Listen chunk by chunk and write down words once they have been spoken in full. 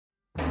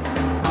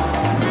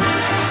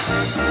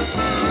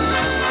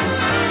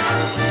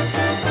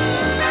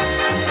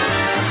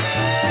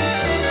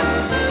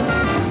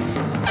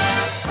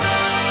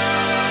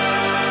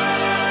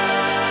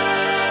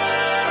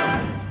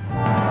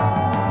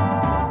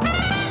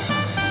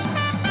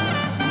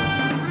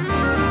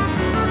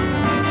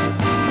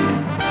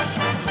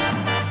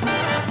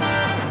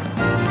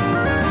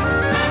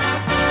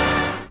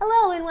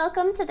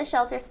Welcome to the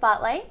Shelter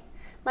Spotlight.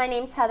 My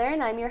name's Heather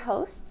and I'm your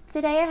host.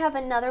 Today I have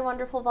another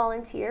wonderful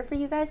volunteer for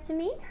you guys to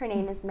meet. Her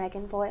name is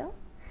Meaghan Boyle.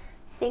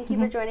 Thank you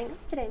for joining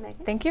us today,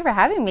 Meaghan. Thank you for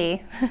having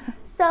me.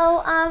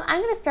 So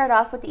I'm going to start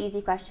off with the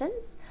easy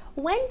questions.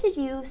 When did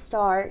you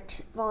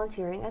start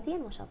volunteering at the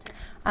animal shelter?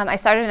 I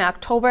started in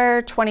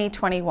October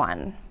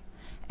 2021.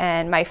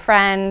 And my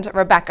friend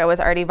Rebecca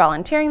was already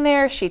volunteering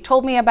there. She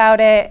told me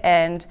about it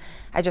and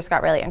I just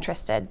got really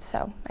interested.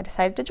 So I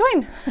decided to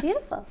join.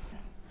 Beautiful.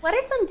 What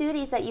are some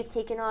duties that you've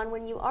taken on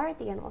when you are at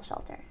the animal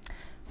shelter?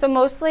 So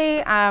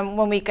mostly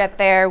when we get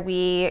there,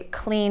 we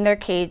clean their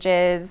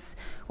cages.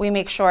 We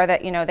make sure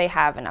that, they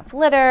have enough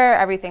litter.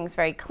 Everything's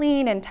very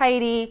clean and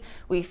tidy.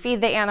 We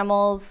feed the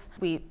animals.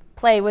 We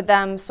play with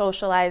them,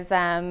 socialize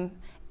them.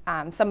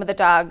 Some of the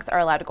dogs are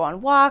allowed to go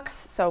on walks,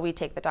 so we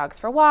take the dogs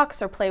for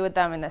walks or play with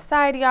them in the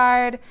side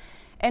yard.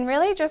 And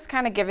really just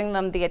kind of giving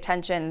them the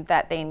attention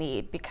that they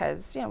need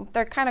because,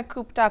 they're kind of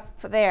cooped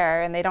up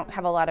there and they don't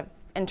have a lot of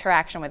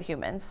interaction with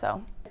humans.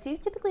 So, do you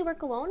typically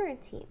work alone or in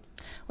teams?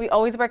 We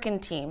always work in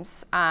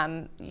teams.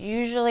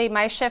 Usually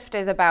my shift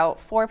is about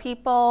 4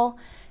 people.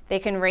 They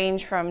can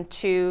range from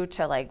 2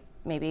 to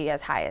maybe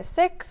as high as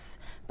 6,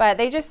 but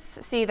they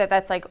just see that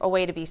that's a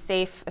way to be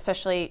safe,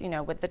 especially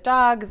with the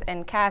dogs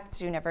and cats.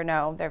 You never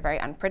know; they're very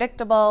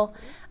unpredictable,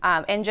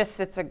 and just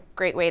it's a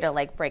great way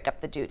to break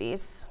up the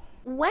duties.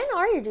 When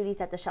are your duties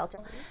at the shelter?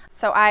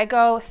 So I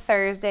go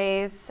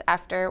Thursdays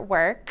after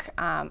work.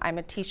 I'm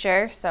a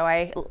teacher, so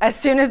as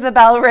soon as the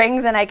bell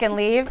rings and I can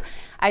leave,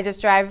 I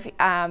just drive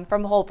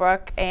from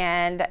Holbrook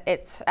and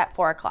it's at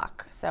 4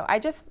 o'clock. So I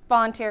just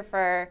volunteer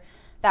for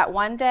that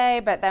one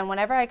day, but then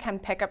whenever I can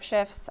pick up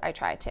shifts, I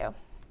try to.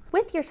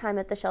 With your time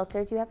at the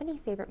shelter, do you have any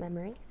favorite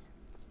memories?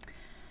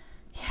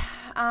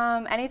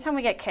 Yeah, anytime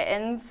we get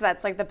kittens,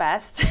 that's the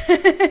best.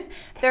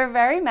 They're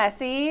very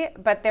messy,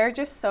 but they're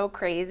just so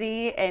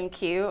crazy and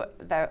cute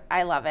that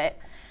I love it.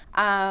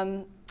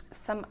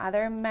 Some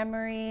other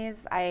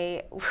memories,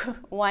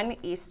 one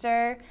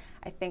Easter,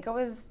 I think it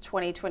was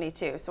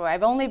 2022, so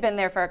I've only been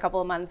there for a couple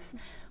of months.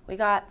 We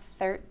got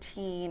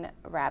 13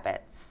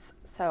 rabbits.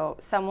 So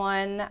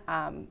someone,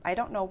 I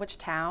don't know which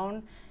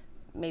town,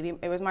 maybe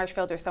it was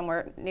Marshfield or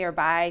somewhere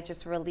nearby,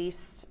 just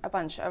released a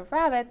bunch of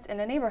rabbits in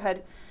a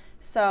neighborhood.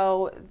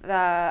 So the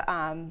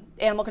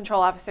animal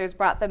control officers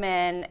brought them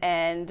in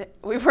and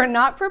we were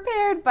not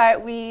prepared,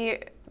 but we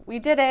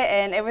did it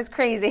and it was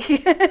crazy.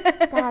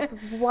 That's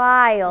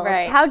wild.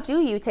 Right. How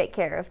do you take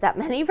care of that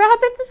many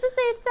rabbits at the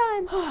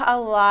same time?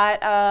 A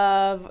lot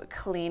of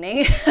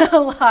cleaning, a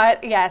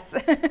lot, yes.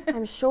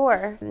 I'm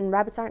sure. And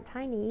rabbits aren't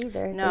tiny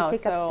either. No, they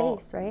take up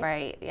space, right?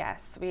 Right,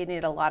 yes. We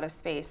need a lot of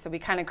space. So we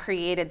kind of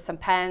created some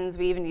pens.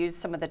 We even used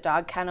some of the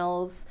dog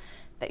kennels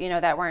that,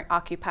 that weren't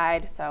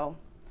occupied. So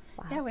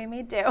wow. Yeah, we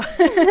made do.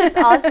 That's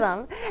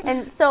awesome.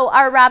 And so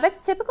are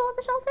rabbits typical at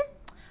the shelter?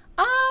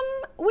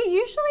 We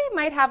usually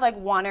might have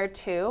 1 or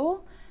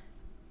 2.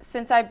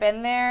 Since I've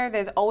been there,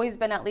 there's always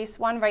been at least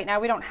one. Right now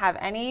we don't have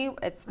any.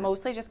 It's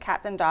mostly just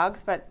cats and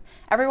dogs, but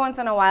every once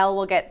in a while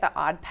we'll get the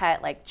odd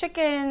pet like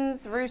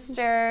chickens,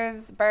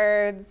 roosters,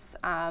 birds.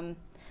 I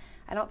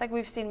don't think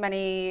we've seen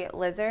many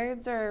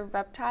lizards or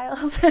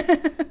reptiles.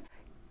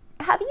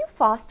 Have you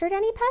fostered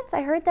any pets?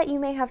 I heard that you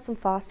may have some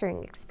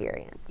fostering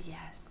experience.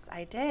 Yes,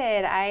 I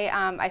did.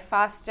 I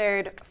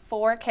fostered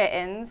 4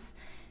 kittens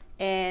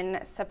in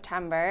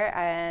September,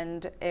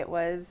 and it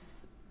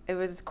was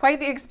quite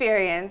the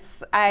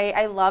experience.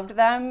 I loved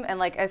them,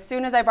 and as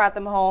soon as I brought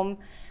them home,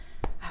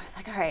 I was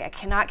like, all right, I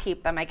cannot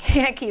keep them. I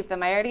can't keep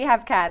them. I already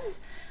have cats.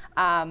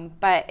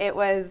 But it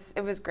was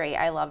great.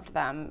 I loved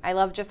them. I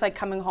loved just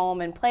coming home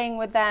and playing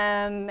with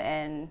them,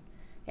 and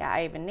yeah,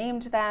 I even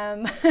named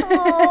them.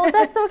 Oh,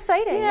 that's so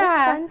exciting.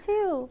 Yeah. That's fun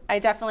too. I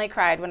definitely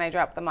cried when I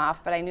dropped them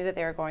off, but I knew that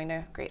they were going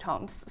to great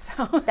homes.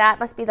 So that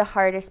must be the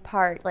hardest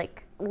part,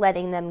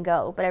 letting them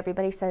go. But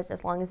everybody says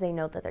as long as they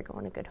know that they're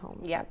going to good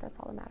homes, yeah, that's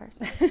all that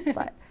matters.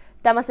 But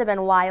that must have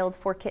been wild,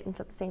 4 kittens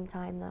at the same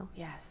time, though.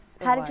 Yes.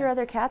 How did your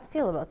other cats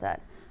feel about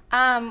that?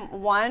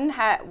 One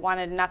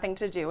wanted nothing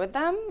to do with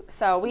them,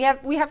 so we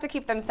have to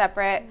keep them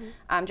separate,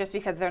 just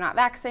because they're not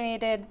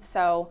vaccinated.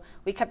 So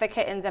we kept the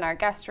kittens in our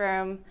guest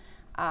room.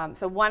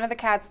 So one of the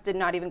cats did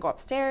not even go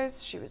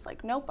upstairs. She was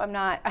like, nope,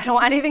 I don't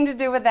want anything to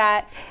do with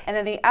that. And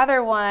then the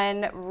other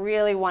one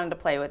really wanted to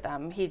play with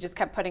them. He just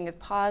kept putting his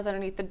paws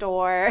underneath the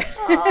door.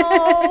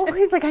 Oh,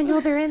 he's like, I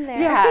know they're in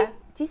there. Yeah.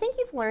 Do you think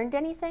you've learned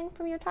anything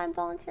from your time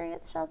volunteering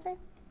at the shelter?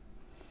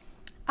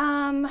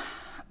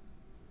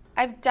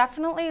 I've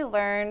definitely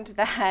learned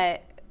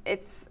that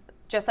it's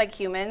just like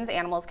humans,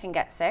 animals can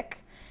get sick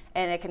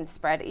and it can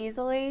spread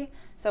easily.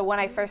 So when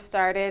I first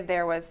started,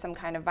 there was some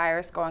kind of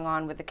virus going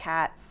on with the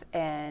cats,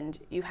 and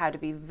you had to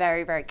be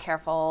very, very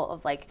careful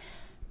of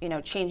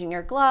changing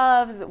your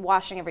gloves,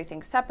 washing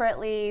everything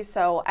separately.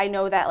 So I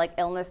know that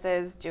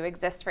illnesses do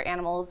exist for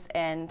animals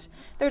and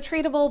they're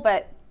treatable,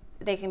 but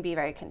they can be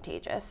very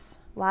contagious.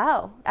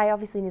 Wow. I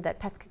obviously knew that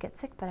pets could get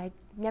sick, but I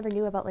never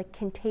knew about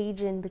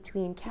contagion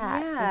between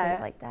cats and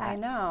things like that. I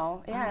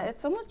know. Yeah,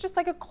 it's almost just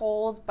like a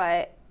cold,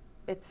 but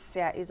it's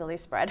easily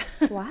spread.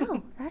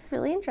 Wow, that's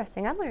really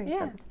interesting. I'm learning Yeah.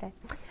 something today.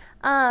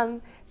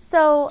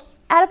 So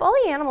out of all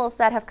the animals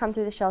that have come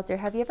through the shelter,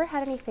 have you ever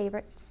had any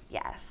favorites?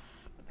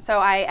 Yes. So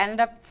I ended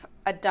up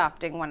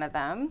adopting one of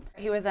them.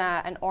 He was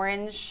an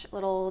orange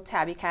little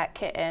tabby cat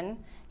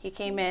kitten. He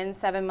came in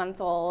 7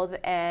 months old,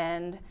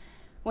 and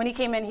when he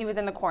came in, he was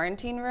in the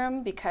quarantine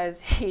room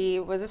because he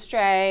was a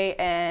stray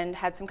and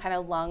had some kind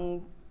of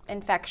lung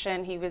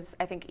infection. He was,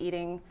 I think,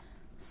 eating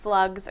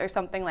slugs or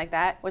something like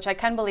that, which I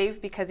can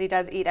believe because he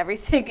does eat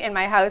everything in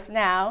my house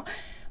now.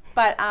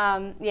 But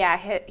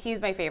he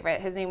was my favorite.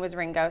 His name was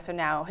Ringo, so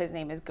now his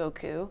name is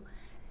Goku,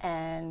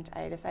 and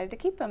I decided to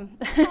keep him.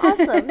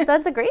 Awesome.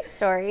 That's a great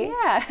story.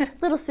 Yeah.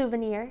 Little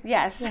souvenir.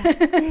 Yes.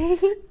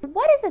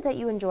 What is it that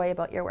you enjoy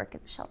about your work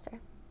at the shelter?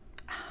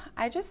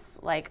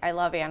 I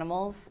love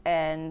animals,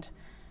 and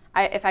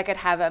if I could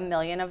have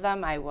 1,000,000 of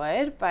them, I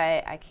would,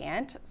 but I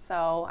can't.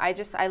 So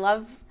I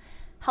love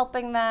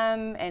helping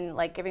them and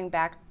like giving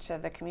back to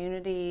the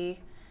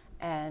community,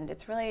 and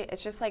it's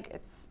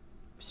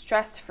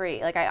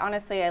stress-free. Like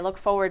I look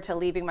forward to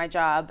leaving my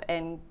job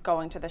and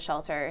going to the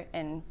shelter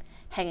and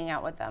hanging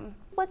out with them.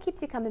 What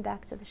keeps you coming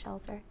back to the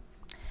shelter?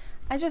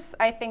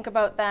 I think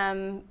about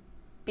them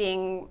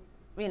being,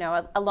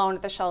 alone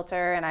at the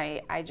shelter, and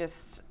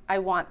I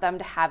want them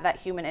to have that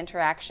human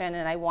interaction,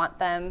 and I want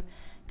them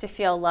to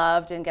feel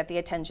loved and get the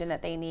attention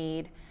that they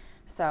need.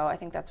 So I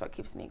think that's what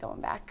keeps me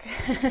going back.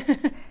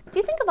 Do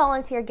you think a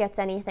volunteer gets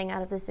anything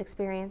out of this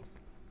experience?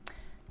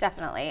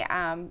 Definitely.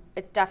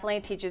 It definitely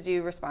teaches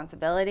you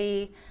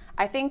responsibility.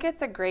 I think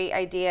it's a great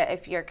idea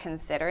if you're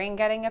considering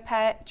getting a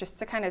pet, just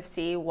to kind of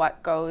see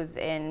what goes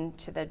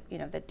into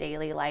the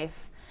daily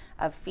life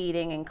of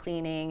feeding and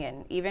cleaning,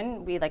 and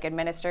even we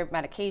administer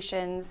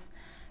medications.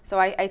 So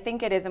I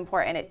think it is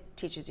important. It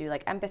teaches you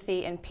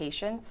empathy and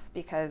patience,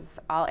 because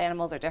all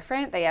animals are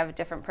different. They have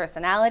different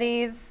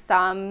personalities.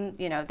 Some,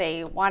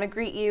 they want to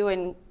greet you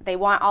and they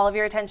want all of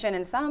your attention,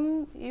 and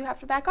some you have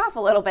to back off a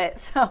little bit.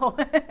 So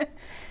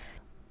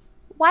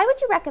why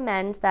would you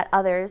recommend that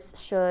others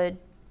should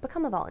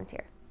become a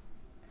volunteer?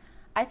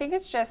 I think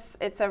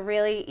it's a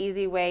really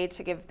easy way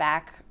to give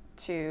back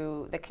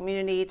to the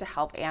community, to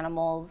help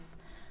animals.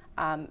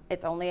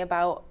 It's only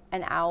about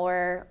an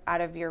hour out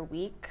of your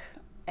week,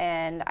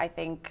 and I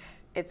think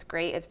it's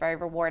great. It's very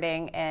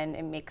rewarding, and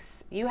it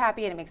makes you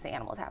happy, and it makes the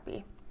animals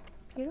happy.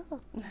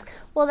 Beautiful.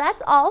 Well,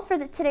 that's all for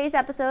today's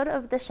episode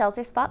of the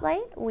Shelter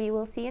Spotlight. We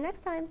will see you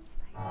next time.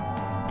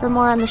 For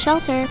more on the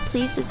shelter,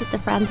 please visit the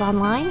Friends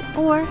online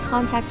or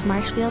contact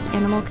Marshfield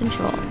Animal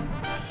Control.